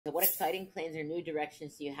So what exciting plans or new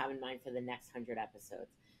directions do you have in mind for the next 100 episodes?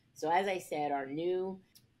 So as I said, our new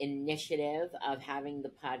initiative of having the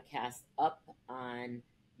podcast up on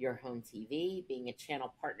your home TV, being a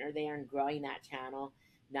channel partner there and growing that channel,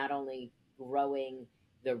 not only growing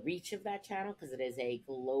the reach of that channel because it is a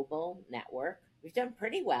global network. We've done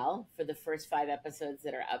pretty well for the first 5 episodes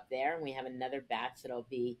that are up there, and we have another batch that'll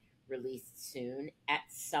be released soon. At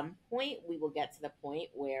some point, we will get to the point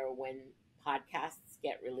where when podcasts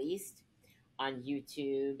get released on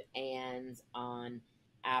YouTube and on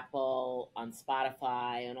Apple, on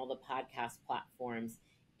Spotify, on all the podcast platforms,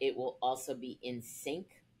 it will also be in sync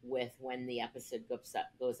with when the episode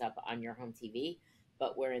goes up on your home TV.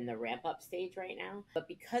 But we're in the ramp up stage right now. But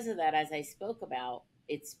because of that, as I spoke about,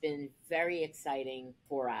 it's been very exciting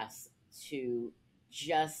for us to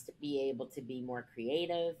just be able to be more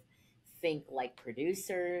creative, think like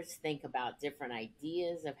producers, think about different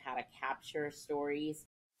ideas of how to capture stories.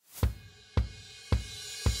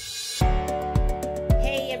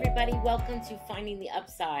 Hey everybody, welcome to Finding the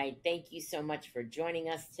Upside. Thank you so much for joining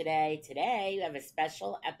us today. Today we have a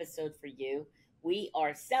special episode for you. We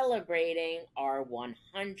are celebrating our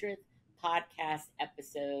 100th podcast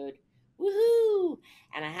episode. Woohoo!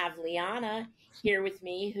 And I have Liyana here with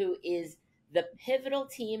me, who is the pivotal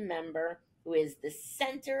team member, who is the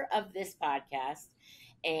center of this podcast.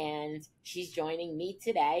 And she's joining me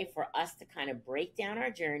today for us to kind of break down our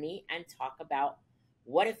journey and talk about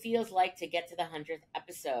what it feels like to get to the 100th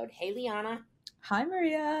episode. Hey, Liyana. Hi,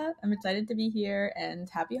 Maria. I'm excited to be here and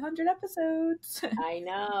happy 100 episodes. I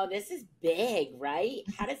know. This is big, right?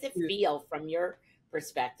 How does it feel from your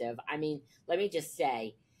perspective? I mean, let me just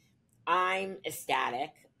say, I'm ecstatic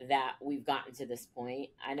that we've gotten to this point.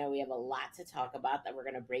 I know we have a lot to talk about that we're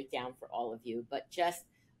going to break down for all of you, but just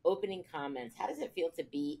opening comments. How does it feel to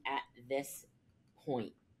be at this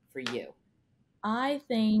point for you? I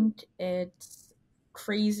think it's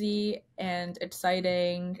crazy and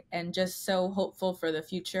exciting and just so hopeful for the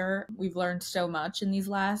future. We've learned so much in these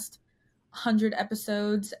last 100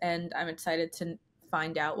 episodes, and I'm excited to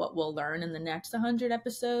find out what we'll learn in the next 100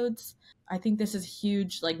 episodes. I think this is a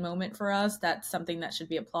huge moment for us. That's something that should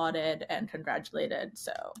be applauded and congratulated.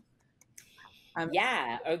 So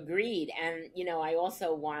yeah, agreed. And, I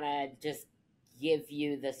also want to just give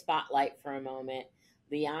you the spotlight for a moment.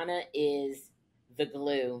 Liyana is the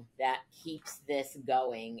glue that keeps this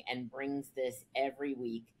going and brings this every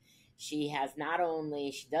week. She does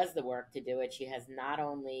the work to do it. She has not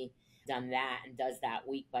only done that and does that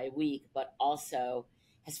week by week, but also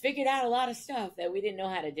has figured out a lot of stuff that we didn't know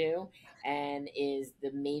how to do, and is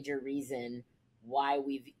the major reason why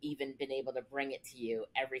we've even been able to bring it to you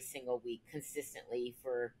every single week consistently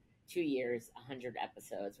for 2 years, 100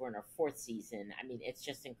 episodes. We're in our 4th season. I mean, it's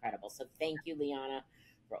just incredible. So thank you, Liyana,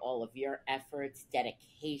 for all of your efforts,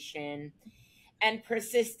 dedication, and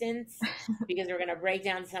persistence, because we're going to break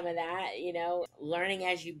down some of that. Learning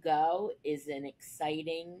as you go is an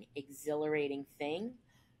exciting, exhilarating thing,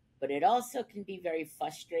 but it also can be very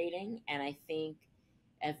frustrating. And I think,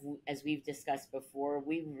 as we've discussed before,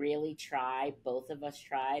 we really both of us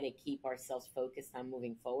try to keep ourselves focused on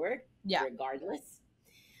moving forward, regardless.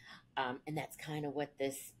 And that's kind of what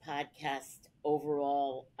this podcast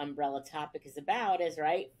overall umbrella topic is about,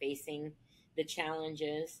 facing the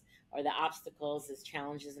challenges or the obstacles as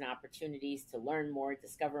challenges and opportunities to learn more,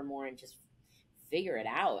 discover more, and just figure it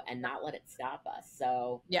out and not let it stop us.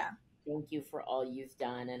 So thank you for all you've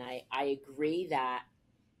done. And I agree that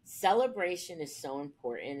celebration is so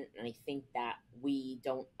important. And I think that we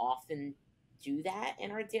don't often do that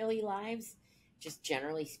in our daily lives, just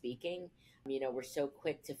generally speaking. We're so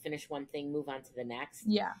quick to finish one thing, move on to the next.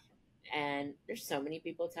 Yeah. And there's so many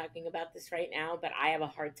people talking about this right now, but I have a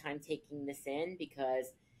hard time taking this in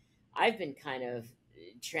because I've been kind of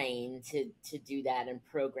trained to do that and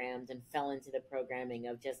programmed and fell into the programming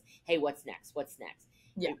of just, hey, what's next? What's next?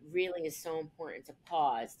 Yeah. It really is so important to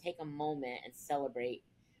pause, take a moment and celebrate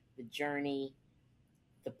the journey,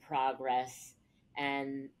 the progress.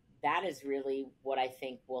 And that is really what I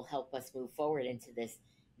think will help us move forward into this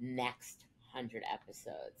next 100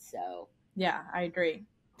 episodes. So yeah, I agree.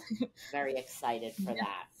 Very excited for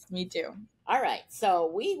that. Me too. All right.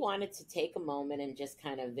 So we wanted to take a moment and just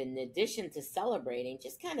kind of, in addition to celebrating,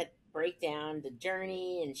 just kind of break down the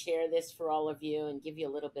journey and share this for all of you and give you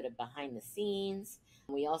a little bit of behind the scenes.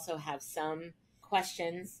 We also have some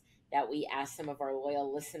questions that we asked some of our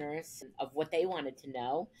loyal listeners of what they wanted to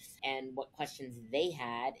know and what questions they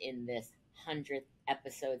had in this 100th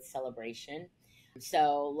episode celebration.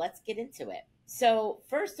 So let's get into it. So,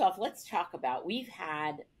 first off, let's talk about we've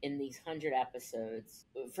had in these 100 episodes.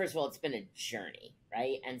 First of all, it's been a journey,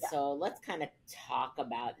 right? And so let's kind of talk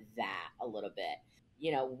about that a little bit.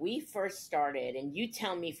 We first started, and you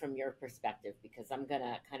tell me from your perspective because I'm going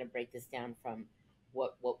to kind of break this down from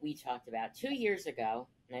what we talked about 2 years ago,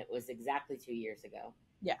 and it was exactly 2 years ago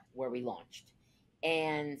Yeah. where we launched.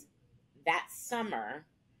 And that summer,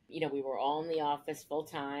 we were all in the office full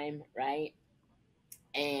time, right?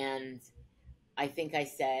 And I think I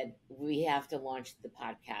said we have to launch the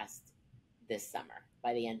podcast this summer,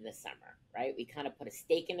 by the end of the summer, right? We kind of put a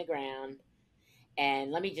stake in the ground.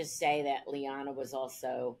 And let me just say that Liyana was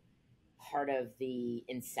also part of the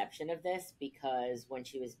inception of this because when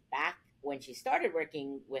she started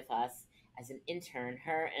working with us as an intern,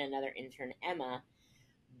 her and another intern, Emma,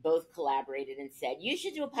 both collaborated and said, "You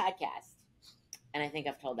should do a podcast." And I think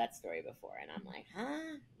I've told that story before. And I'm like,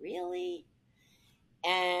 huh? Really?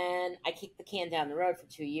 And I kicked the can down the road for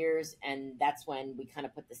 2 years. And that's when we kind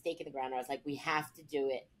of put the stake in the ground. I was like, we have to do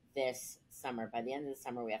it this summer. By the end of the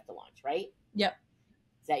summer, we have to launch, right? Yep.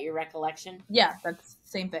 Is that your recollection? Yeah, that's the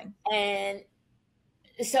same thing. And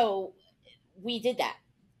so we did that.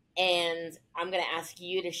 And I'm going to ask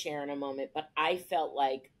you to share in a moment, but I felt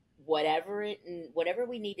like whatever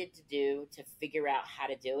we needed to do to figure out how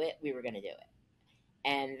to do it, we were going to do it.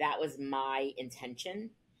 And that was my intention.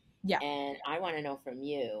 Yeah. And I want to know from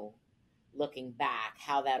you, looking back,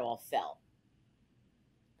 how that all felt.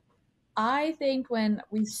 I think when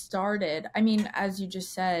we started, I mean, as you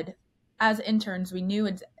just said, as interns, we knew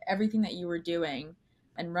it's everything that you were doing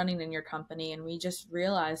and running in your company. And we just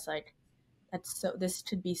realized, like, this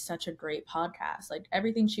could be such a great podcast. Like,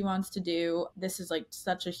 everything she wants to do, this is like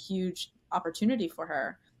such a huge opportunity for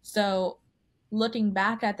her. So, looking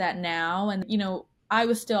back at that now, and, I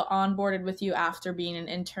was still onboarded with you after being an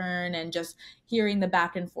intern and just hearing the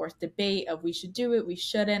back and forth debate of we should do it, we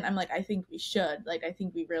shouldn't. I'm like, I think we should. Like, I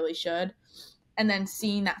think we really should. And then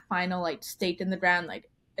seeing that final like stake in the ground, like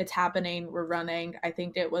it's happening, we're running. I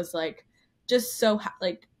think it was like just so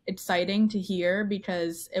like exciting to hear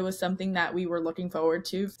because it was something that we were looking forward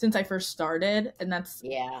to since I first started. And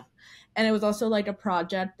it was also like a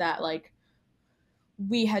project that like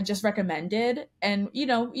we had just recommended, and we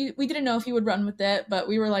didn't know if he would run with it, but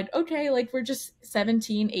we were like, okay, like we're just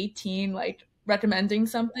 17, 18, like recommending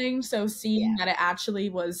something. So seeing that it actually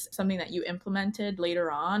was something that you implemented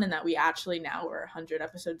later on and that we actually now we're 100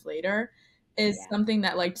 episodes later is something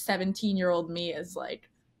that like 17-year-old me is like,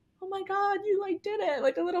 oh my god, you like did it,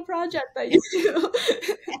 like a little project that you do.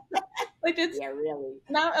 Like it's really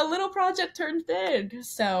now a little project turned big.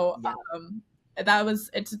 So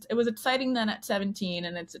it was exciting then at 17,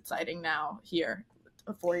 and it's exciting now here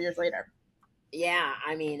 4 years later. Yeah,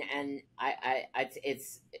 I mean, and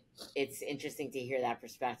it's interesting to hear that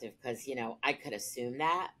perspective because I could assume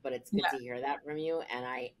that, but it's good to hear that from you. And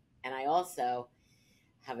I also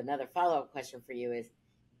have another follow-up question for you: is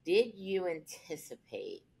did you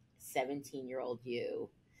anticipate 17-year-old you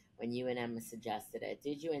when you and Emma suggested it?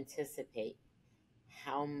 Did you anticipate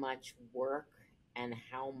how much work and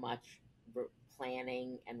how much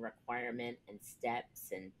planning and requirement and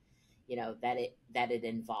steps and that it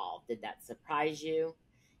involved? Did that surprise you,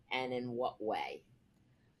 and in what way?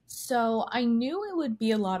 So I knew it would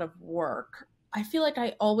be a lot of work. I feel like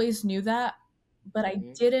I always knew that, but I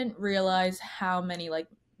Mm-hmm. didn't realize how many like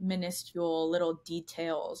minuscule little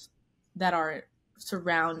details that are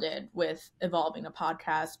surrounded with evolving a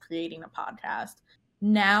podcast, creating a podcast.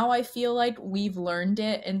 Now I feel like we've learned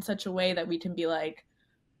it in such a way that we can be like,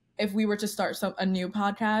 if we were to start a new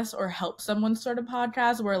podcast or help someone start a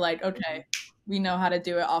podcast, we're like, okay, we know how to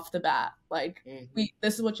do it off the bat. Like, Mm-hmm.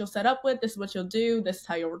 this is what you'll set up with, this is what you'll do, this is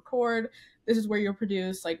how you'll record, this is where you'll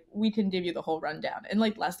produce. Like, we can give you the whole rundown in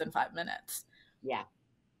like less than 5 minutes. Yeah.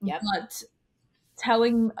 Yep. But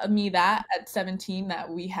telling me that at 17 that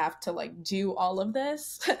we have to like do all of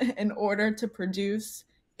this in order to produce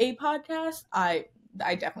a podcast, I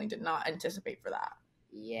definitely did not anticipate for that.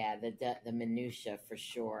 Yeah, the minutia for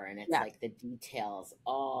sure, and it's like the details,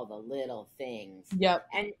 all the little things. Yep.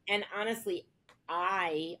 And honestly,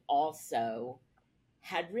 I also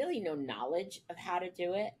had really no knowledge of how to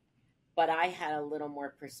do it, but I had a little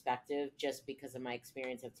more perspective just because of my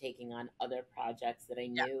experience of taking on other projects that I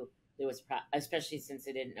knew there was, especially since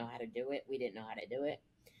I didn't know how to do it. We didn't know how to do it.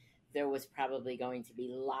 There was probably going to be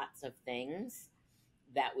lots of things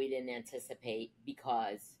that we didn't anticipate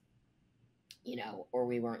because, or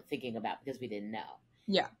we weren't thinking about because we didn't know.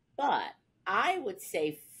 Yeah. But I would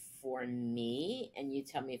say for me, and you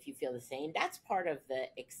tell me if you feel the same, that's part of the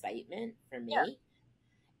excitement for me. Yeah.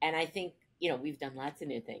 And I think we've done lots of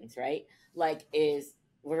new things, right? Like, is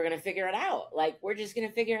we're going to figure it out. Like, we're just going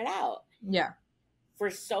to figure it out. Yeah. For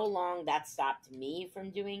so long, that stopped me from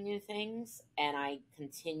doing new things. And I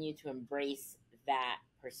continue to embrace that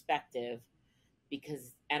perspective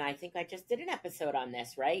because, and I think I just did an episode on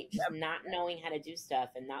this, right? Just Yep. not knowing how to do stuff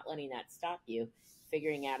and not letting that stop you,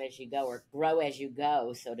 figuring out as you go or grow as you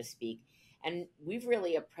go, so to speak. And we've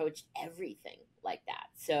really approached everything like that.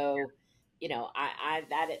 So,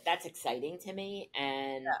 that's exciting to me.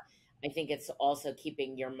 And I think it's also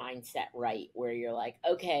keeping your mindset right, where you're like,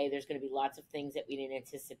 okay, there's going to be lots of things that we didn't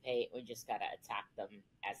anticipate. We just got to attack them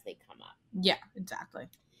as they come up. Yeah, exactly.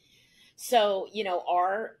 So,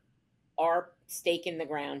 our stake in the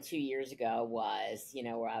ground 2 years ago was,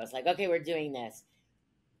 where I was like, okay, we're doing this.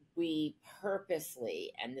 We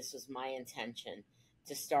purposely, and this was my intention,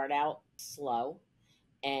 to start out slow.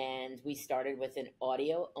 And we started with an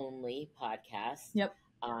audio only podcast. Yep.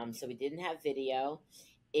 So we didn't have video.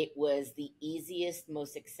 It was the easiest,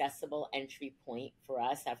 most accessible entry point for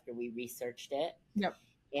us after we researched it. Yep.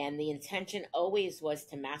 And the intention always was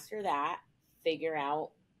to master that, figure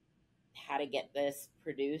out how to get this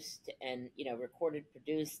produced and, recorded,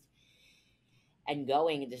 produced, and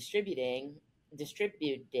going and distributed,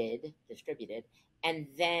 and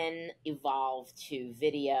then evolve to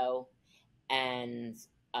video. And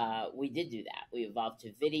we did do that. We evolved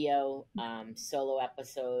to video, solo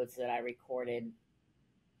episodes that I recorded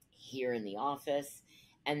here in the office.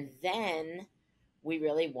 And then we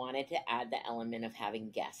really wanted to add the element of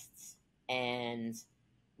having guests. And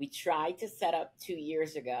we tried to set up 2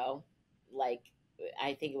 years ago, like,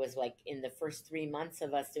 I think it was like in the first 3 months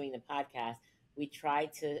of us doing the podcast, we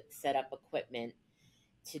tried to set up equipment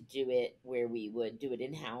to do it where we would do it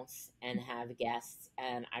in house and have guests.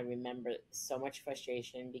 And I remember so much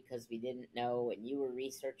frustration because we didn't know, and you were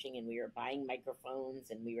researching, and we were buying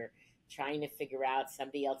microphones, and we were trying to figure out.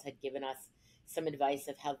 Somebody else had given us some advice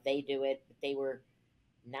of how they do it, but they were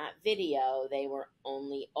not video, they were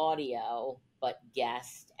only audio, but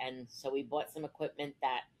guest. And so we bought some equipment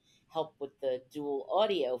that helped with the dual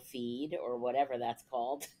audio feed or whatever that's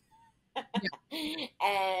called.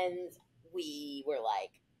 And we were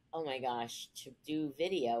like, oh my gosh, to do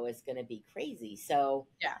video is going to be crazy. So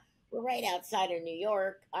Yeah. we're right outside of New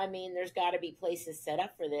York. I mean, there's got to be places set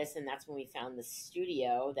up for this. And that's when we found the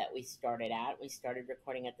studio that we started at. We started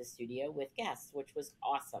recording at the studio with guests, which was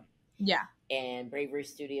awesome. Yeah. And Bravery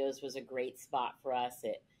Studios was a great spot for us.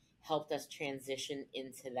 It helped us transition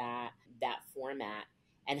into that format.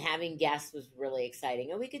 And having guests was really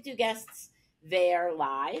exciting. And we could do guests there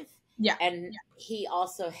live. Yeah. And he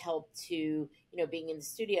also helped to, being in the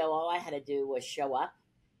studio, all I had to do was show up,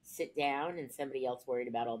 sit down, and somebody else worried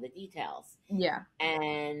about all the details. Yeah.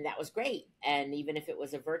 And that was great. And even if it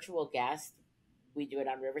was a virtual guest, we do it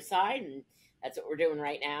on Riverside, and that's what we're doing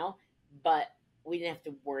right now. But we didn't have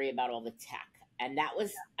to worry about all the tech. And that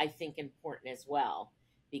was, I think, important as well,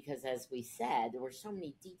 because as we said, there were so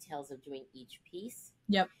many details of doing each piece.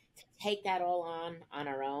 Yep. To take that all on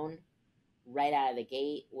our own right out of the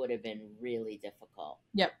gate would have been really difficult.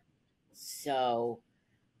 Yep. So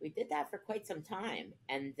we did that for quite some time.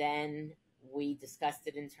 And then we discussed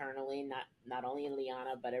it internally, not only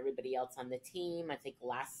Liyana, but everybody else on the team. I think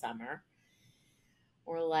last summer,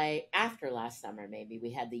 or like after last summer, maybe, we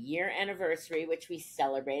had the year anniversary, which we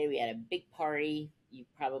celebrated. We had a big party. You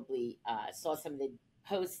probably saw some of the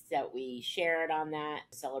posts that we shared on that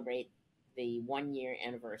to celebrate the 1 year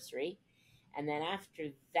anniversary. And then after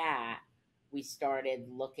that, we started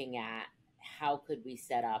looking at how could we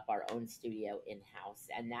set up our own studio in-house.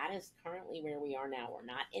 And that is currently where we are now. We're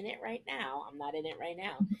not in it right now. I'm not in it right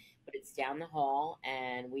now, but it's down the hall,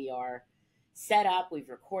 and we are set up. We've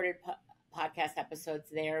recorded podcast episodes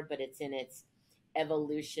there, but it's in its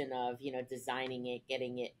evolution of, designing it,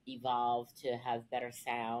 getting it evolved to have better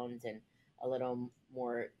sound and a little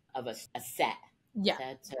more of a set. Yeah.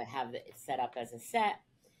 To have it set up as a set.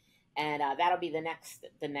 And that'll be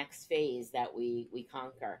the next phase that we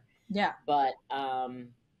conquer. Yeah. But I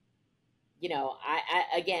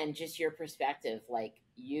again, just your perspective, like,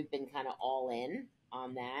 you've been kind of all in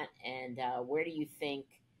on that, and where do you think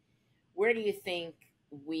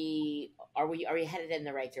we headed in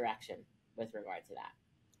the right direction with regard to that?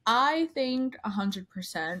 I think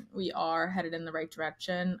 100% we are headed in the right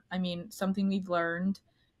direction. I mean, something we've learned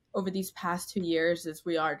over these past 2 years is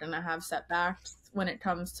we are going to have setbacks when it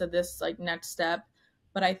comes to this next step.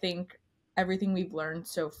 But I think everything we've learned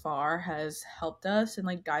so far has helped us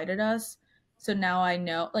and guided us. So now I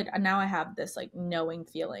know, now I have this knowing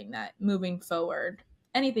feeling that moving forward,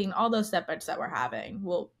 anything, all those setbacks that we're having,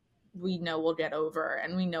 we know we'll get over,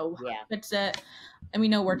 and we know how to fix it. And we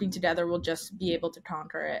know working together we'll just be able to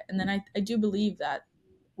conquer it. And then I do believe that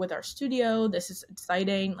with our studio, this is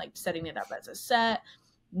exciting, like setting it up as a set,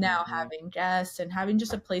 now Hmm. having guests and having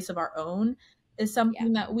just a place of our own is Yeah.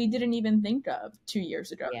 something that we didn't even think of 2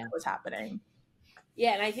 years ago Yeah. that was happening.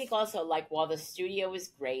 Yeah, and I think also like while the studio is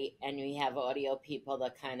great and we have audio people to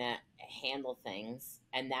kind of handle things,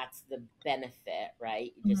 and that's the benefit,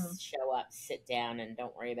 right? You Mhm. just show up, sit down, and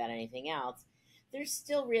don't worry about anything else. There's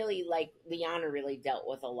still really like Liana really dealt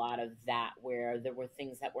with a lot of that where there were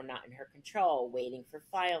things that were not in her control, waiting for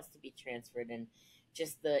files to be transferred, and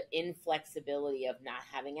just the inflexibility of not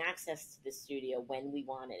having access to the studio when we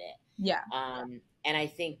wanted it. Yeah. And I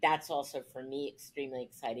think that's also for me extremely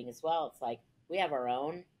exciting as well. It's like we have our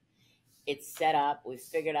own, it's set up, we've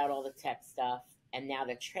figured out all the tech stuff, and now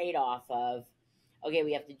the trade off of, okay,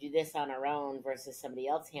 we have to do this on our own versus somebody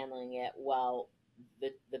else handling it. Well,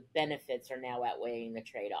 the benefits are now outweighing the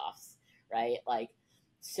trade offs, right? Like,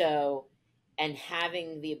 so, and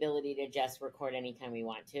having the ability to just record anytime we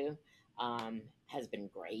want to has been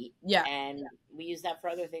great. Yeah. And we use that for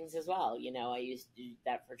other things as well. You know, I used to do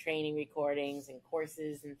that for training recordings and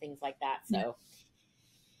courses and things like that. Yeah. So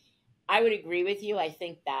I would agree with you. I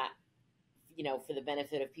think that, you know, for the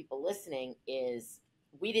benefit of people listening, is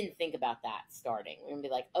we didn't think about that starting. We're gonna be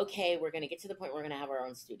like, okay, we're gonna get to the point where we're gonna have our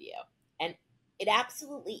own studio. And it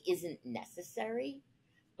absolutely isn't necessary.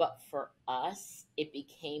 But for us, it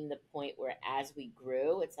became the point where as we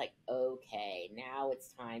grew, it's like, okay, now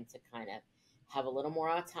it's time to kind of have a little more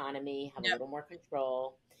autonomy, have a Yeah. little more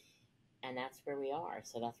control. And that's where we are.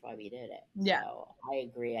 So that's why we did it. Yeah. So I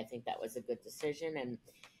agree. I think that was a good decision. And,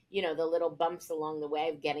 you know, the little bumps along the way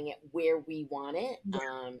of getting it where we want it,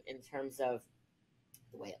 Yeah. in terms of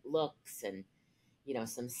the way it looks and, you know,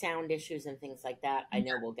 some sound issues and things like that, I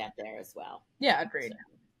know we'll get there as well. Yeah, So, agreed.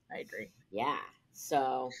 I agree. yeah.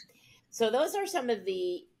 So those are some of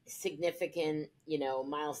the significant, you know,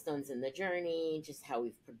 milestones in the journey, just how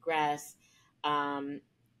we've progressed. Um,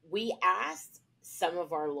 we asked some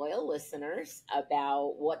of our loyal listeners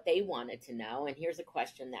about what they wanted to know, and here's a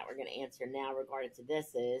question that we're going to answer now regarding to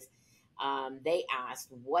this is, they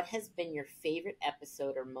asked, what has been your favorite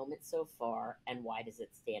episode or moment so far, and why does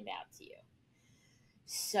it stand out to you?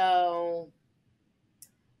 So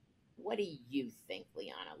what do you think,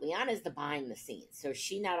 Liana? Liana is the behind the scenes. So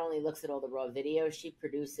she not only looks at all the raw videos, she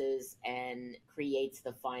produces and creates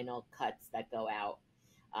the final cuts that go out,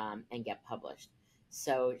 and get published.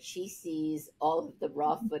 So she sees all of the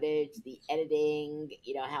raw footage, the editing,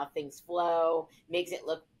 you know, how things flow, makes it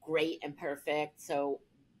look great and perfect. So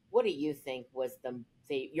what do you think was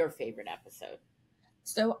your favorite episode?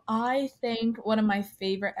 So I think one of my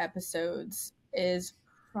favorite episodes is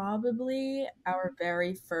probably our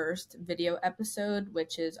very first video episode,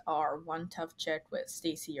 which is our One Tough Chick with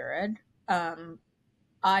Stacey Urid. Um,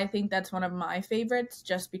 I think that's one of my favorites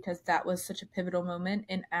just because that was such a pivotal moment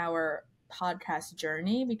in our podcast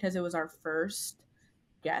journey because it was our first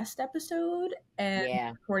guest episode and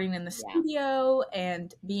Yeah, recording in the yeah, studio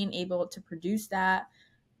and being able to produce that.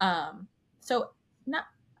 So not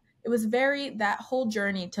it was very that whole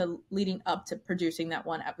journey to leading up to producing that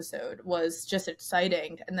one episode was just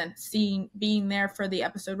exciting and then seeing being there for the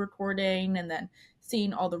episode recording and then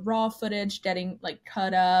seeing all the raw footage getting like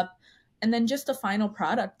cut up and then just the final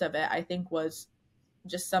product of it I think was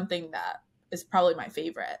just something that is probably my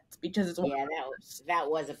favorite because it's one of yeah. the That first. that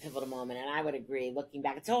was a pivotal moment, and I would agree. Looking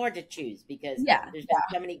back, it's so hard to choose because Yeah, there's been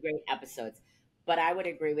yeah, so many great episodes. But I would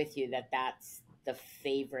agree with you that that's the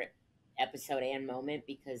favorite episode and moment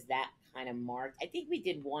because that kind of marked. I think we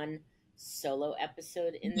did one solo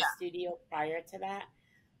episode in the yeah, studio prior to that,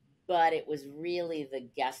 but it was really the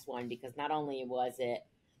guest one because not only was it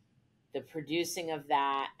the producing of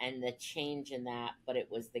that and the change in that, but it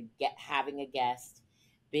was the get having a guest,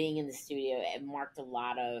 being in the studio. It marked a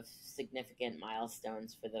lot of significant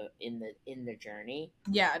milestones for the journey.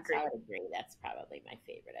 yeah, So I agreed. would agree that's probably my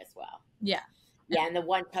favorite as well. Yeah, Yeah, and the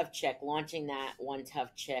One Tough Chick, launching that One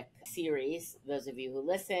Tough Chick series. Those of you who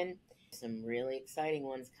listen, some really exciting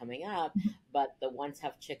ones coming up. But the One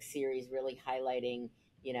Tough Chick series really highlighting,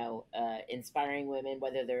 you know, inspiring women,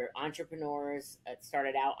 whether they're entrepreneurs,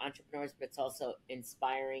 started out entrepreneurs, but it's also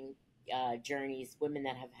inspiring journeys, women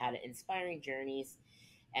that have had inspiring journeys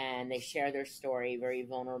and they share their story very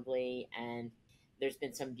vulnerably. And there's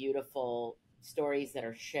been some beautiful stories that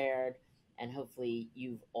are shared, and hopefully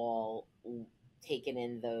you've all taken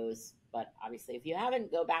in those. But obviously, if you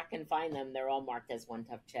haven't, go back and find them. They're all marked as One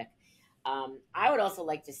Tough Chick. I would also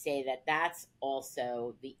like to say that that's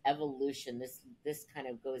also the evolution. This kind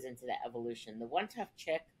of goes into the evolution. The One Tough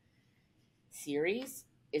Chick series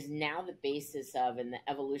is now the basis of, and the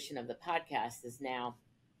evolution of the podcast is now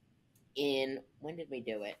in, when did we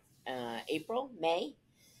do it? April, May?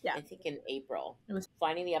 Yeah, I think in April. it was.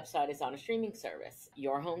 Finding the Upside is on a streaming service.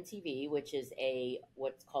 Your Home TV, which is a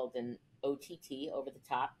what's called an OTT, over the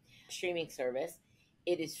top streaming service.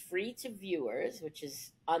 It is free to viewers, which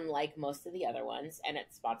is unlike most of the other ones, and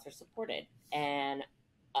it's sponsor supported. And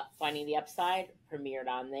Finding the Upside premiered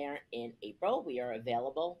on there in April. We are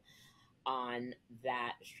available on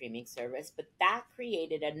that streaming service, but that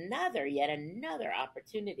created yet another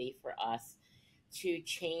opportunity for us to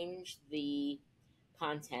change the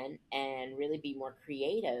content and really be more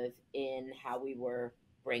creative in how we were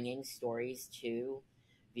bringing stories to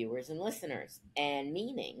viewers and listeners. And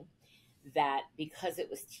meaning that because it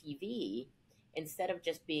was TV, instead of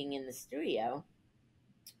just being in the studio,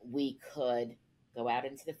 we could go out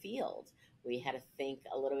into the field. We had to think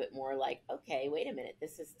a little bit more like, okay, wait a minute,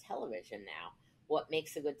 this is television now. What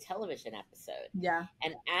makes a good television episode? Yeah,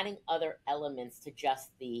 And adding other elements to just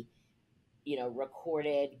the,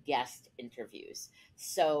 recorded guest interviews.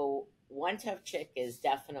 So One Tough Chick is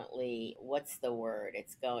definitely, what's the word?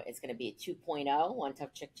 It's going to be a 2.0, One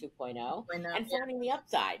Tough Chick 2.0, I know. and Finding the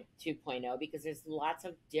Upside 2.0, because there's lots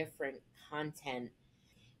of different content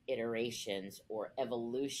iterations or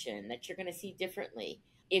evolution that you're going to see differently.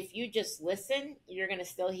 If you just listen, you're going to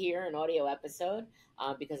still hear an audio episode,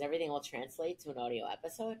 because everything will translate to an audio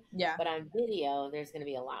episode. Yeah, But on video, there's going to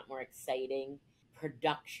be a lot more exciting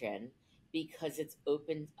production, because it's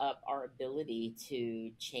opened up our ability to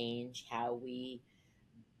change how we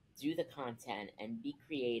do the content and be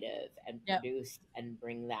creative and yeah, produce and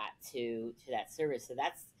bring that to that service. So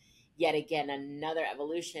that's yet again another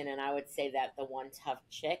evolution, and I would say that the One Tough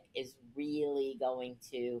Chick is really going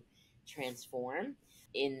to transform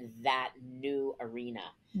in that new arena,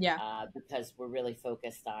 yeah, because we're really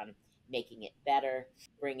focused on making it better,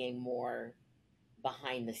 bringing more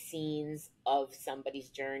behind the scenes of somebody's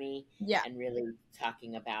journey, yeah, and really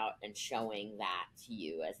talking about and showing that to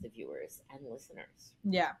you as the viewers and listeners.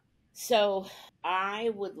 yeah, So I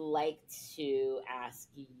would like to ask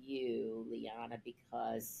you, Liana,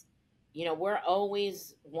 because, we're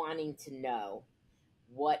always wanting to know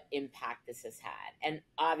what impact this has had. And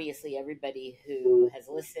obviously, everybody who has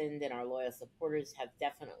listened and our loyal supporters have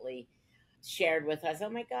definitely shared with us, oh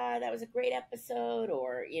my God, that was a great episode.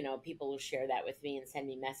 Or, people will share that with me and send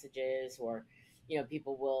me messages. Or,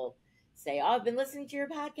 people will say, oh, I've been listening to your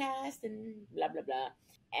podcast and blah, blah, blah.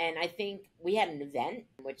 And I think we had an event,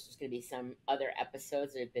 which is going to be some other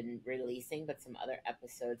episodes that have been releasing, but some other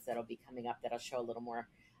episodes that'll be coming up that'll show a little more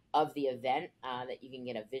of the event, that you can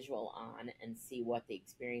get a visual on and see what the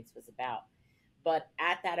experience was about. But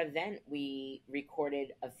at that event, we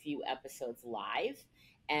recorded a few episodes live,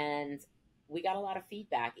 and we got a lot of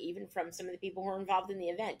feedback, even from some of the people who were involved in the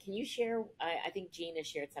event. Can you share? I think Gina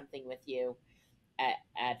shared something with you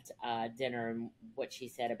at dinner, and what she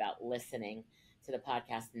said about listening to the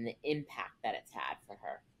podcast and the impact that it's had for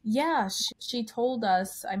her. yeah. She told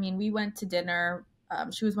us. I mean, we went to dinner.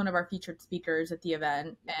 She was one of our featured speakers at the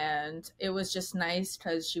event, and it was just nice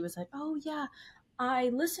because she was like, "Oh yeah, I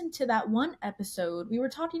listened to that one episode. We were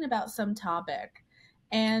talking about some topic,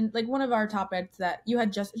 and like one of our topics that you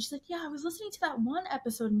had just." She's like, "Yeah, I was listening to that one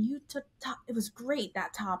episode, and you took it was great,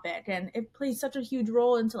 that topic, and it plays such a huge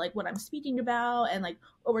role into like what I'm speaking about and like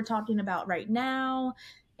what we're talking about right now."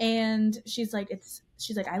 And she's like,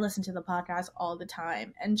 "I listen to the podcast all the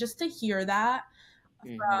time," and just to hear that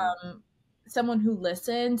Mm-hmm. from someone who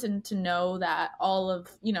listens, and to know that all of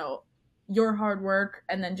your hard work,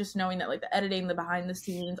 and then just knowing that like the editing, the behind the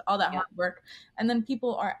scenes, all that hard Yep. work, and then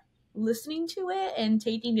people are listening to it and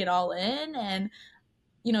taking it all in, and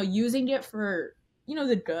using it for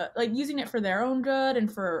the good, like using it for their own good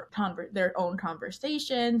and for their own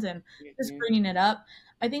conversations, and just Mm-hmm. bringing it up.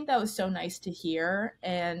 I think that was so nice to hear,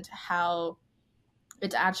 and how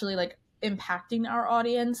it's actually like impacting our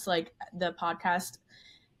audience, like the podcast.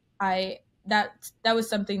 I that was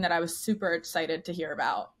something that I was super excited to hear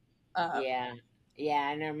about. uh, Yeah. Yeah.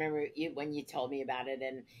 And I remember you when you told me about it,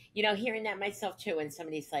 and, hearing that myself too. And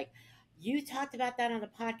somebody's like, you talked about that on the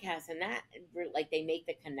podcast, and that, like, they make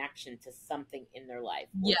the connection to something in their life,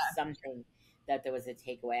 or yeah, something that there was a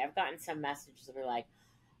takeaway. I've gotten some messages that were like,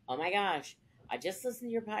 oh my gosh, I just listened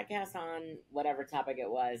to your podcast on whatever topic it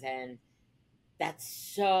was, and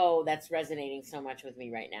that's resonating so much with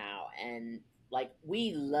me right now. And, like,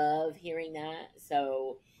 we love hearing that.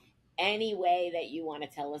 So any way that you want to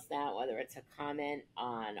tell us that, whether it's a comment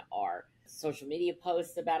on our social media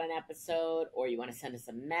posts about an episode, or you want to send us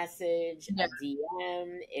a message, yeah, a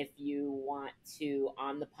DM, if you want to,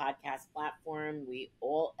 on the podcast platform, we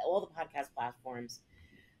all the podcast platforms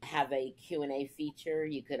have a Q&A feature.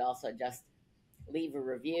 You could also just leave a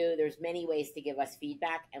review. There's many ways to give us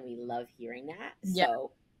feedback, and we love hearing that. Yeah.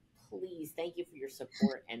 So please, thank you for your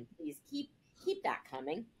support, and please keep that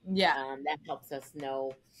coming. Yeah. That helps us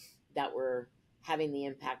know that we're having the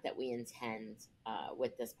impact that we intend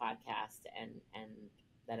with this podcast, and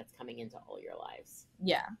that it's coming into all your lives.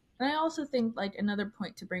 Yeah. And I also think like another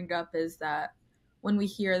point to bring up is that when we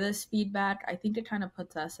hear this feedback, I think it kind of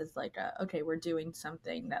puts us as like okay, we're doing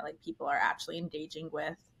something that like people are actually engaging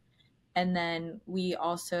with. And then we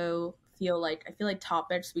also I feel like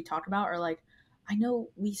topics we talk about are like, I know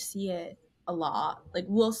we see it a lot. Like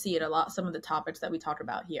we'll see it a lot, some of the topics that we talk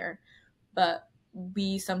about here. But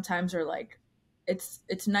we sometimes are like,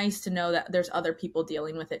 it's nice to know that there's other people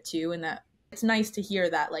dealing with it too, and that it's nice to hear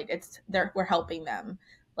that like we're helping them,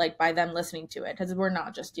 like by them listening to it, because we're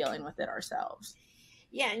not just dealing with it ourselves.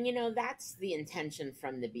 Yeah, and that's the intention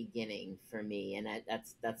from the beginning for me, and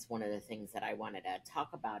that's one of the things that I wanted to talk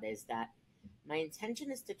about is that my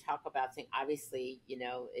intention is to talk about things. Obviously,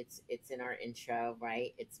 it's in our intro,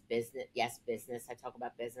 right? It's business, yes, business. I talk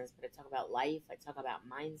about business, but I talk about life. I talk about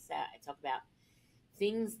mindset. I talk about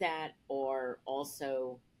things that are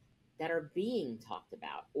also that are being talked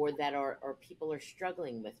about, or that are or people are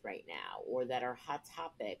struggling with right now, or that are hot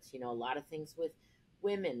topics. A lot of things with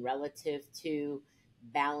women relative to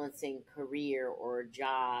balancing career or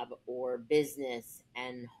job or business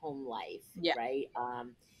and home life, Yeah. right?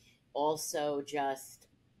 Also, just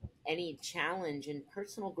any challenge in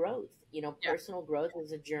personal growth. Yeah. Personal growth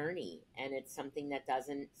is a journey, and it's something that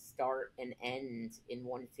doesn't start and end in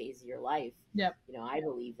one phase of your life. Yep. I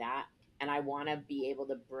believe that. And I want to be able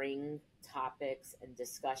to bring topics and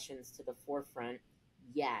discussions to the forefront.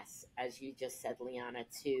 Yes, as you just said, Liana,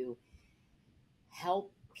 to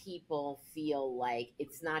help people feel like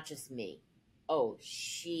it's not just me. Oh,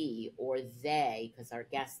 she or they, because our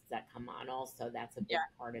guests that come on also, that's a Yeah.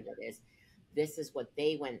 big part of it, is this is what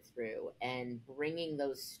they went through, and bringing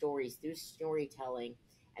those stories through storytelling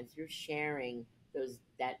and through sharing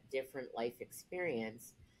that different life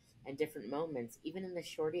experience and different moments. Even in the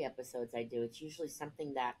shorty episodes I do, it's usually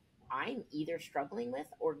something that I'm either struggling with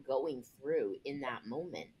or going through in that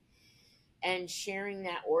moment, and sharing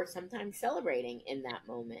that, or sometimes celebrating in that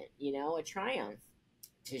moment, a triumph.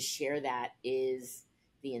 To share that is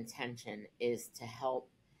the intention, is to help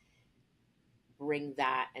bring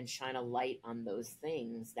that and shine a light on those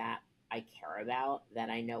things that I care about,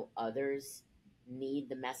 that I know others need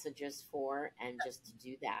the messages for, and just to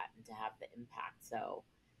do that and to have the impact. So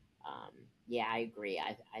um, yeah, I agree.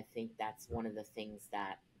 I think that's one of the things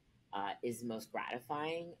that is most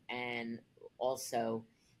gratifying, and also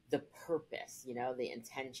the purpose, the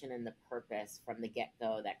intention and the purpose from the get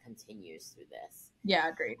go that continues through this. Yeah.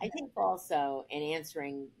 Agreed. I think also in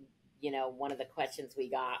answering, one of the questions we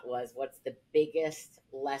got was, what's the biggest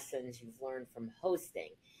lessons you've learned from hosting?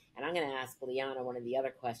 And I'm going to ask Liana one of the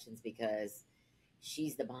other questions, because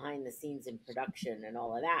she's the behind the scenes in production and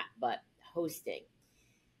all of that. But hosting,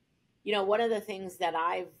 one of the things that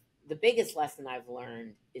the biggest lesson I've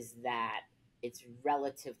learned is that it's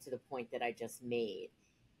relative to the point that I just made.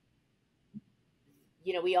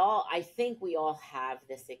 I think we all have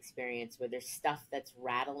this experience where there's stuff that's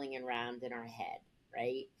rattling around in our head,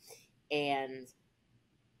 right? And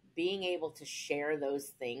being able to share those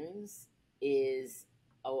things is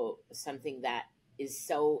something that is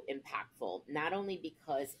so impactful, not only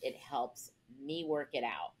because it helps me work it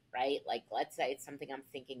out, right? Like, let's say it's something I'm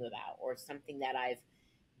thinking about, or something that I've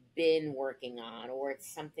been working on, or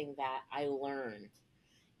it's something that I learned.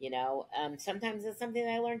 Sometimes it's something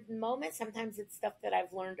that I learned in the moment. Sometimes it's stuff that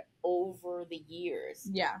I've learned over the years,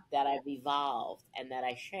 Yeah. that I've evolved and that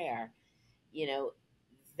I share. You know,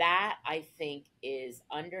 that I think is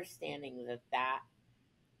understanding that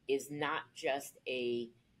is not just a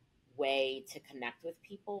way to connect with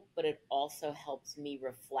people, but it also helps me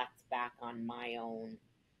reflect back on my own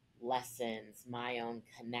lessons, my own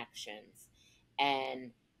connections,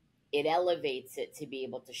 and it elevates it to be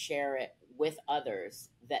able to share it with others,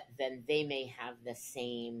 that then they may have the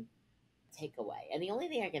same takeaway. And the only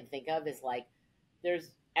thing I can think of is like,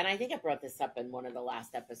 and I think I brought this up in one of the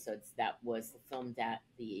last episodes that was filmed at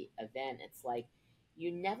the event. It's like, you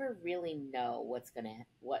never really know what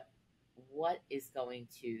is going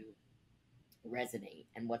to resonate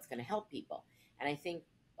and what's going to help people. And I think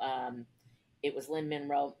um, it was Lynn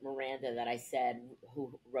Monroe Miranda that I said,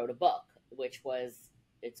 who wrote a book, which was,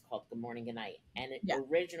 it's called Good Morning, Good Night. And Yeah.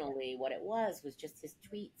 originally what it was just his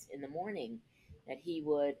tweets in the morning, that he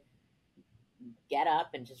would get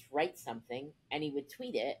up and just write something, and he would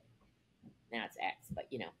tweet it. Now it's X, but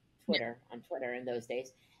Yeah. Twitter, on Twitter in those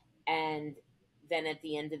days. And then at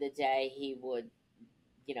the end of the day, he would,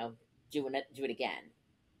 you know, do it again.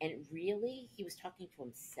 And really, he was talking to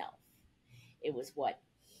himself. It was what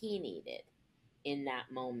he needed in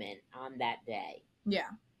that moment on that day. Yeah.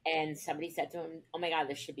 And somebody said to him, "Oh my God,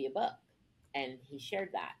 this should be a book." And he shared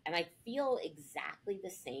that. And I feel exactly the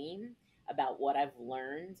same about what I've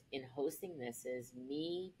learned in hosting this is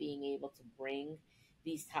me being able to bring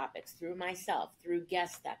these topics through myself, through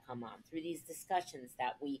guests that come on, through these discussions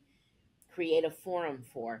that we create a forum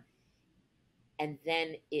for, and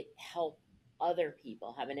then it help other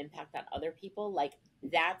people have an impact on other people. Like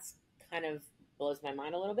that's kind of blows my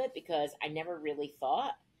mind a little bit because I never really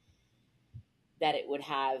thought that it would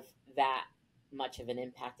have that much of an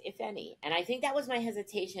impact, if any. And I think that was my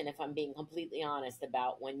hesitation, if I'm being completely honest,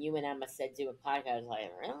 about when you and Emma said do a podcast. I was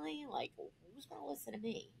like, really? Like, who's going to listen to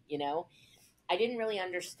me? You know, I didn't really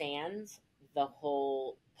understand the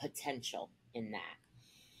whole potential in that.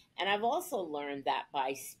 And I've also learned that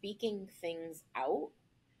by speaking things out,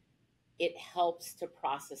 it helps to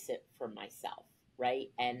process it for myself, right?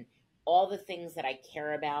 And all the things that I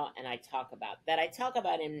care about and I talk about, that I talk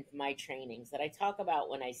about in my trainings, that I talk about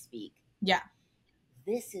when I speak, Yeah.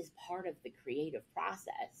 this is part of the creative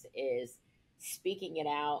process is speaking it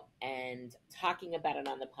out and talking about it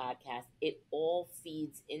on the podcast. It all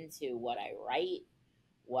feeds into what I write,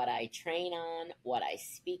 what I train on, what I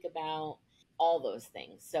speak about, all those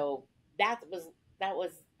things. So that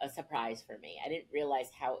was a surprise for me. I didn't realize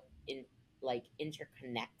how in like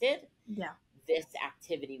interconnected Yeah. this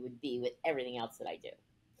activity would be with everything else that I do.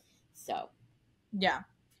 So Yeah.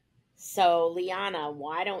 so, Liana,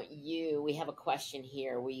 why don't you? We have a question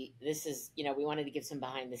here. This is, we wanted to give some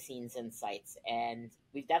behind the scenes insights, and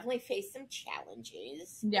we've definitely faced some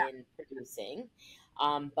challenges Yeah. in producing.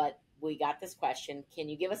 But we got this question. Can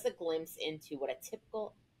you give us a glimpse into what a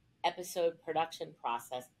typical episode production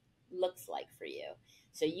process looks like for you?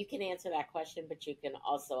 So you can answer that question, but you can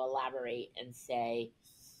also elaborate and say,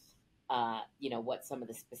 what some of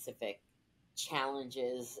the specific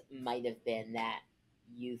challenges might have been that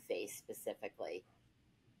you face specifically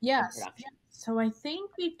in Yes. production. So I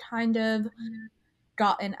think we've kind of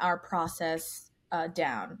gotten our process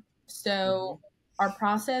down. Hmm. So our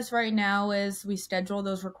process right now is we schedule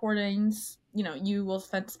those recordings. You will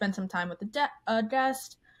spend some time with the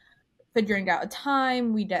guest, figuring out a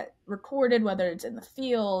time. We get recorded, whether it's in the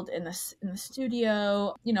field, in the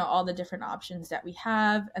studio. All the different options that we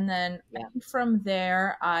have, and then I Yeah. think from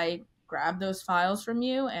there, I grab those files from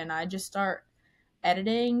you and I just start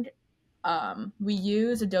editing. We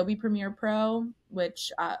use Adobe Premiere Pro,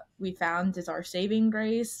 which we found is our saving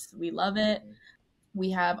grace. We love it. Hmm. We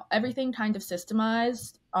have everything kind of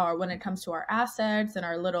systemized when it comes to our assets and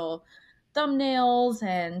our little thumbnails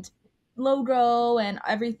and logo and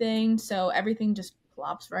everything. So everything just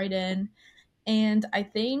plops right in. And I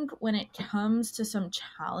think when it comes to some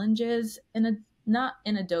challenges not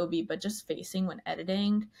in Adobe, but just facing when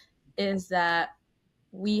editing, is that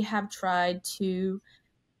we have tried to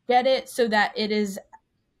get it so that it is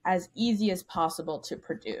as easy as possible to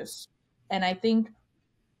produce. And I think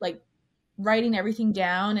like writing everything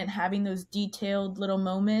down and having those detailed little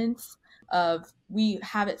moments of we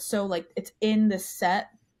have it so like it's in the set.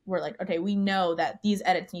 We're like, okay, we know that these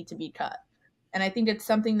edits need to be cut. And I think it's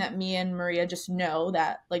something that me and Maria just know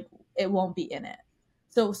that like it won't be in it.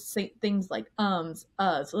 So things like uhs,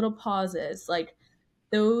 little pauses, like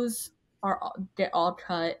those get all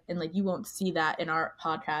cut, and like you won't see that in our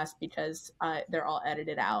podcast because they're all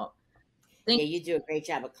edited out. Think Yeah, you do a great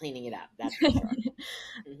job of cleaning it up. That's for sure.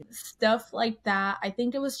 Hmm. stuff like that. I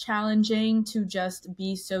think it was challenging to just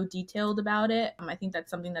be so detailed about it. I think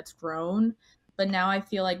that's something that's grown, but now I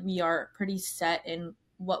feel like we are pretty set in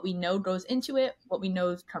what we know goes into it, what we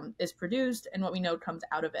know is produced, and what we know comes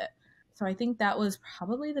out of it. So I think that was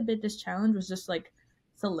probably the biggest challenge, was just like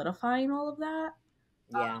solidifying all of that,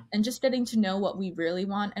 Yeah. and just getting to know what we really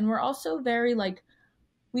want. And we're also very like,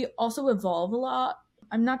 we also evolve a lot.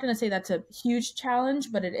 I'm not going to say that's a huge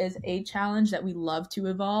challenge, but it is a challenge that we love to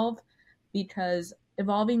evolve, because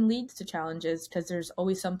evolving leads to challenges, because there's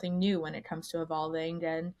always something new when it comes to evolving,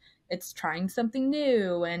 and it's trying something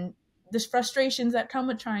new, and there's frustrations that come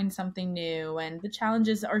with trying something new, and the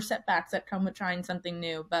challenges or setbacks that come with trying something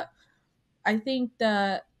new. But I think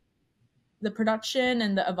the production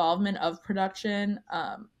and the evolvement of production,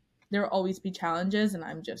 there will always be challenges, and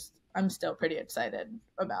I'm still pretty excited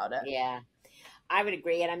about it. Yeah. I would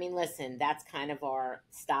agree. And I mean, listen, that's kind of our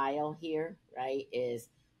style here, right? Is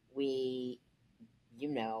we,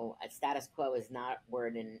 a status quo is not a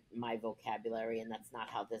word in my vocabulary, and that's not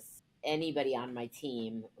how anybody on my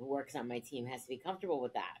team who works on my team has to be comfortable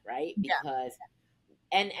with that, right? Yeah. Because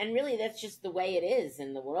And really that's just the way it is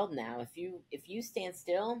in the world now. If you stand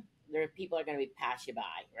still, there are people are going to be pass you by,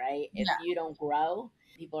 right? If Yeah. you don't grow,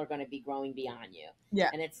 people are going to be growing beyond you. Yeah.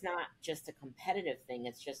 And it's not just a competitive thing,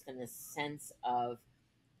 it's just in the sense of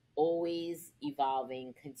always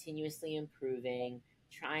evolving, continuously improving,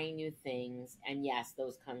 trying new things. And yes,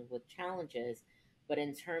 those come with challenges, but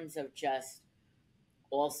in terms of just,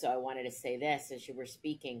 also I wanted to say this as you were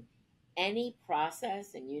speaking, any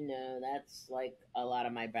process, and you know that's like a lot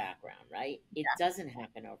of my background, right? It doesn't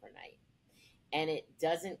happen overnight, and it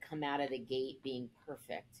doesn't come out of the gate being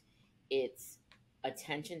perfect. It's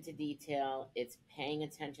attention to detail, it's paying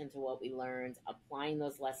attention to what we learned, applying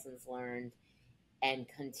those lessons learned, and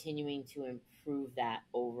continuing to improve that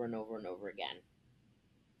over and over and over again.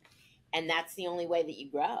 And that's the only way that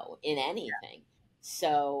you grow in anything.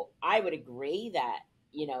 So I would agree that,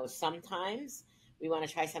 sometimes we want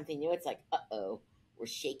to try something new. It's like, uh-oh, we're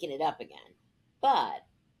shaking it up again. But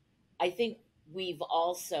I think we've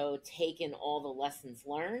also taken all the lessons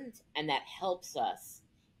learned, and that helps us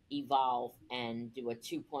evolve and do a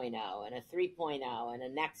 2.0 and a 3.0 and a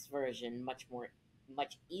next version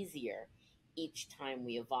much easier each time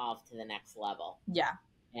we evolve to the next level. Yeah.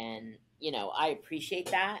 And I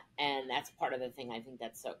appreciate that, and that's part of the thing I think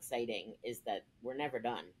that's so exciting, is that we're never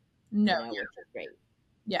done, No. which is great.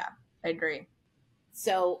 Yeah, I agree.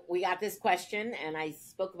 So we got this question, and I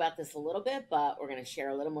spoke about this a little bit, but we're going to share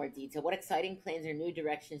a little more detail. What exciting plans or new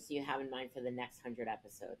directions do you have in mind for the next 100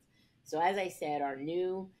 episodes? So as I said, our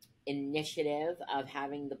new initiative of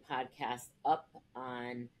having the podcast up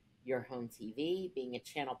on your home TV, being a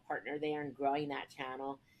channel partner there and growing that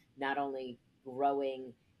channel, not only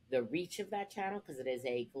growing the reach of that channel because it is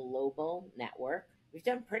a global network. We've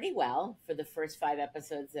done pretty well for the first 5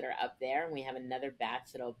 episodes that are up there, and we have another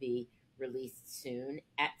batch that'll be released soon.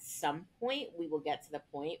 At some point, we will get to the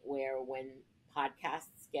point where when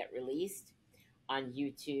podcasts get released on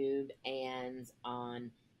YouTube and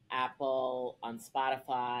on Apple, on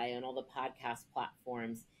Spotify, on all the podcast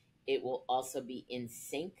platforms, it will also be in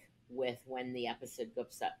sync with when the episode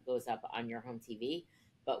goes up on your home TV.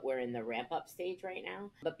 But we're in the ramp up stage right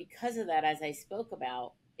now. But because of that, as I spoke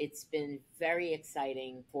about, it's been very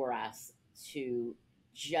exciting for us to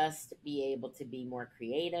just be able to be more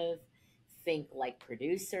creative, think like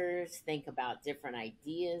producers, think about different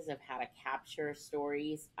ideas of how to capture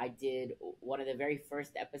stories. I did one of the very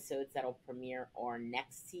first episodes that'll premiere our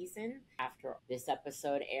next season. After this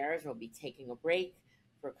episode airs, we'll be taking a break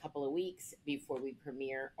for a couple of weeks before we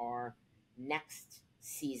premiere our next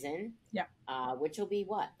season. Yeah. Which will be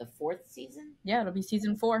what? The 4th season? Yeah, it'll be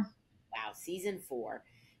season 4. Wow, season 4.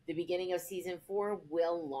 The beginning of season 4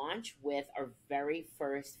 will launch with our very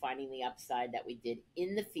first Finding the Upside that we did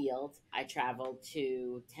in the field. I traveled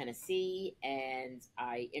to Tennessee and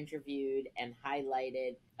I interviewed and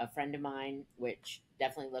highlighted a friend of mine, which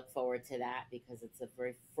definitely look forward to that because it's the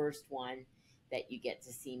very first one that you get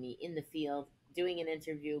to see me in the field doing an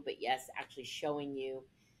interview, but yes, actually showing you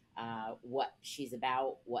what she's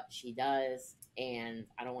about, what she does. And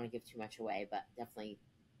I don't want to give too much away, but definitely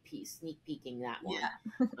sneak peeking that one.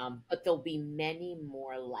 Yeah. But there'll be many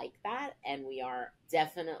more like that, and we are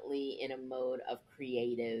definitely in a mode of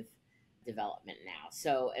creative development now.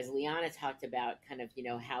 So as Liyana talked about, kind of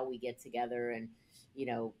how we get together and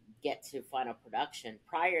get to final production.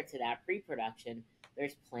 Prior to that, pre-production,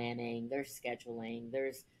 there's planning, there's scheduling,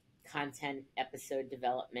 there's content, episode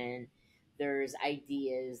development, there's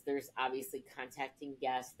ideas, there's obviously contacting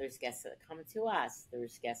guests, there's guests that come to us,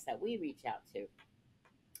 there's guests that we reach out to,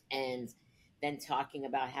 and then talking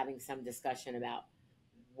about having some discussion about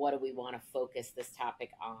what do we want to focus this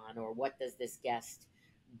topic on, or what does this guest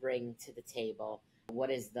bring to the table, what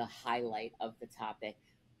is the highlight of the topic.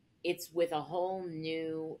 It's with a whole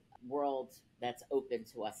new world that's open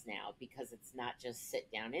to us now, because it's not just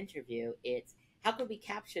sit down interview, it's how could we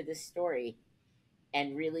capture this story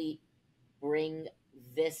and really bring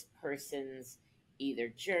this person's either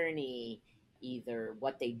journey, either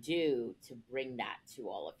what they do, to bring that to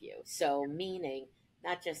all of you. So, meaning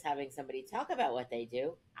not just having somebody talk about what they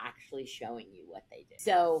do, actually showing you what they do.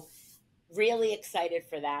 So, really excited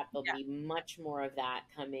for that. There'll be much more of that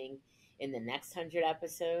coming in the next 100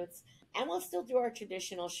 episodes. And we'll still do our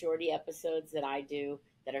traditional shorty episodes that I do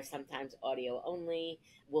that are sometimes audio only.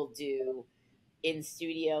 We'll do in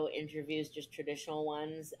studio interviews, just traditional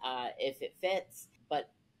ones, if it fits. But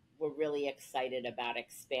we're really excited about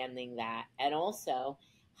expanding that and also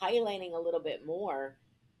highlighting a little bit more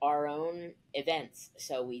our own events.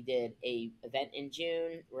 So we did a event in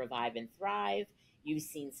June, Revive and Thrive. You've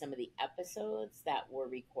seen some of the episodes that were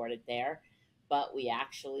recorded there, but we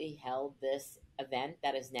actually held this event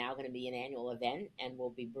that is now going to be an annual event, and we'll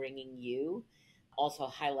be bringing you also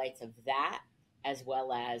highlights of that as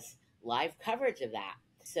well as live coverage of that.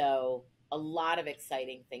 So, a lot of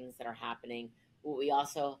exciting things that are happening. What we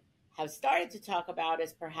also have started to talk about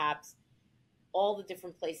is perhaps all the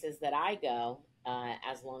different places that I go,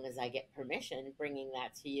 as long as I get permission, bringing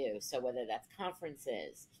that to you. So, whether that's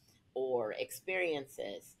conferences or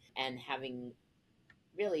experiences, and having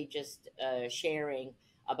really just sharing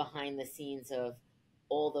a behind the scenes of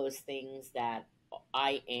all those things that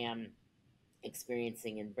I am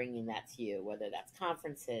experiencing and bringing that to you, whether that's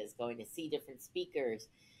conferences, going to see different speakers,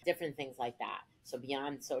 different things like that. So,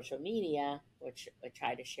 beyond social media, which I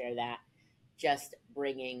try to share that, just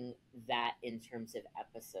bringing that in terms of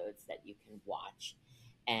episodes that you can watch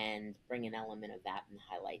and bring an element of that and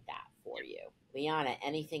highlight that for you. Liyana,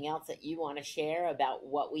 anything else that you want to share about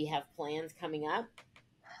what we have plans coming up?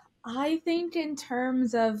 I think in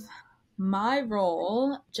terms of my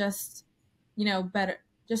role, just, better,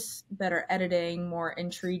 just better editing, more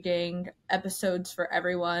intriguing episodes for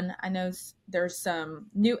everyone. I know there's some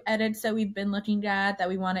new edits that we've been looking at that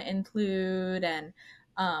we want to include, and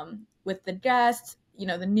with the guests,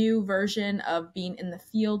 the new version of being in the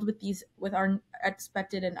field with our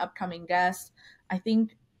expected and upcoming guests. I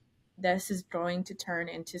think this is going to turn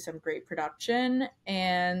into some great production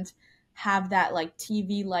and have that like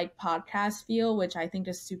TV like podcast feel, which I think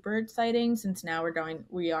is super exciting since now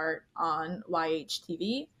we are on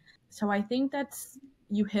YHTV. So I think that's,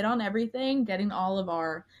 you hit on everything, getting all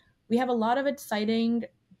of we have a lot of exciting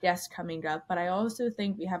guests coming up, but I also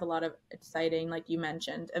think we have a lot of exciting, like you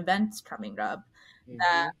mentioned, events coming up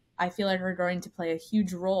that Mm-hmm. I feel like are going to play a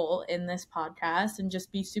huge role in this podcast and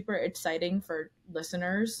just be super exciting for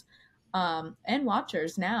listeners, and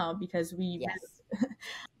watchers now, because Yes.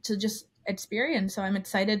 to just experience. So I'm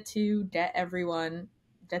excited to get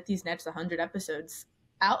these next 100 episodes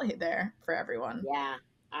out there for everyone. Yeah,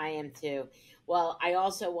 I am too. Well, I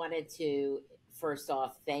also wanted to first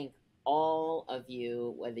off thank all of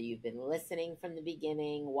you, whether you've been listening from the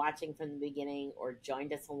beginning, watching from the beginning, or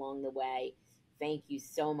joined us along the way. Thank you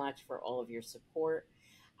so much for all of your support.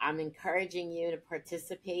 I'm encouraging you to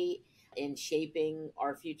participate in shaping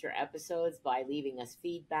our future episodes by leaving us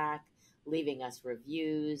feedback, leaving us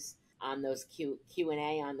reviews on those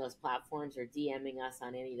Q&A on those platforms, or DMing us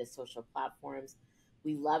on any of the social platforms.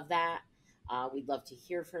 We love that. We'd love to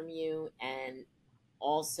hear from you, and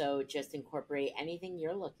also just incorporate anything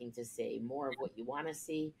you're looking to see, more of what you want to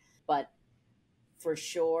see. But for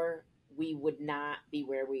sure, we would not be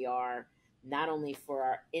where we are, not only for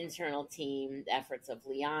our internal team, the efforts of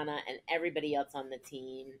Liyana and everybody else on the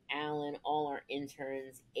team, Alan, all our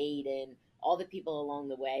interns, Aiden, all the people along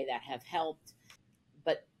the way that have helped,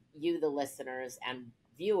 but you, the listeners and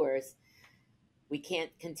viewers. We can't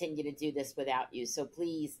continue to do this without you. So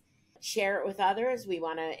please share it with others. We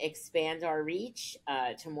want to expand our reach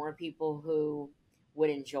to more people who would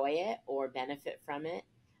enjoy it or benefit from it.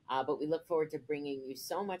 But we look forward to bringing you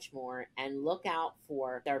so much more, and look out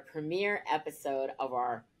for our premiere episode of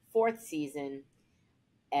our fourth season,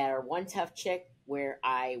 our One Tough Chick, where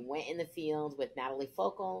I went in the field with Natalie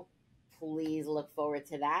Focal. Please look forward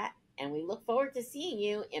to that. And we look forward to seeing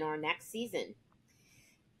you in our next season.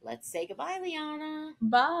 Let's say goodbye, Liana.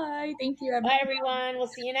 Bye. Thank you, Bye, everyone. everyone. We'll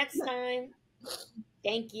see you next time.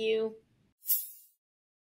 Thank you.